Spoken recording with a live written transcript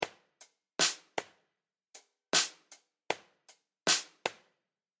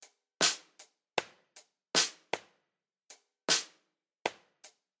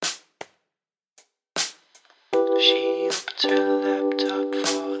Shuts her laptop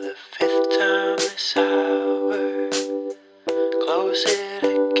for the 5th time this hour. Close it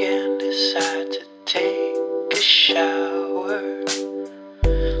again, decide to take a shower.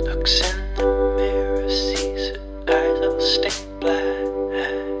 Looks in the mirror, sees her eyes all stained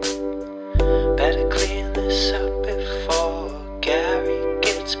black. Better clean this up before Gary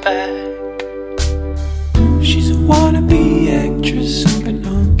gets back. She's a wannabe actress, sipping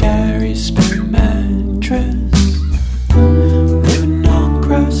on Gary's spare mattress. Living on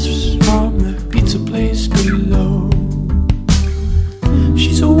crusts from the pizza place below.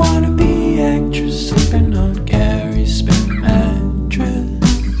 She's a wannabe actress, sleeping on Gary's spare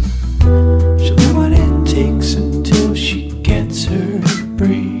mattress. She'll do what it takes until she gets her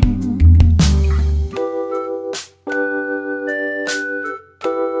break.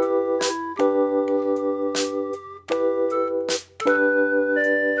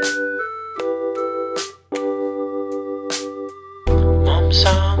 Mom's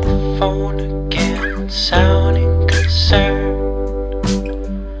on the phone again, sounding concerned.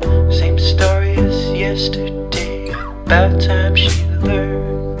 Same story as yesterday, about time she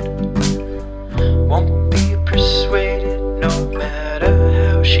learned. Won't be persuaded no matter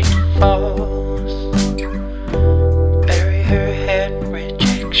how she falls. Bury her head in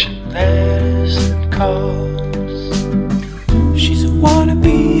rejection letters and calls. She's a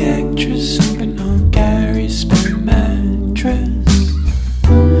wannabe actress, sleeping on Gary's spare mattress.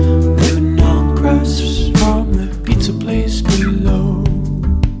 Living on crusts from the pizza place below.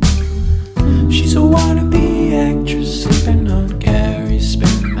 She's a wannabe actress, sleeping on Gary's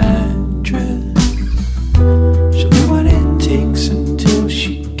spare mattress. She'll do what it takes until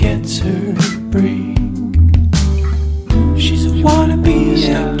she gets her break. She's a wannabe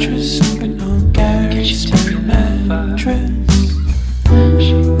actress, sleeping on Gary's spare mattress.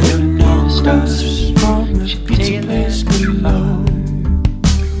 Living on crusts from the pizza place below.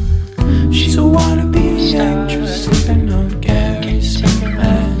 She's a wannabe actress, sleeping on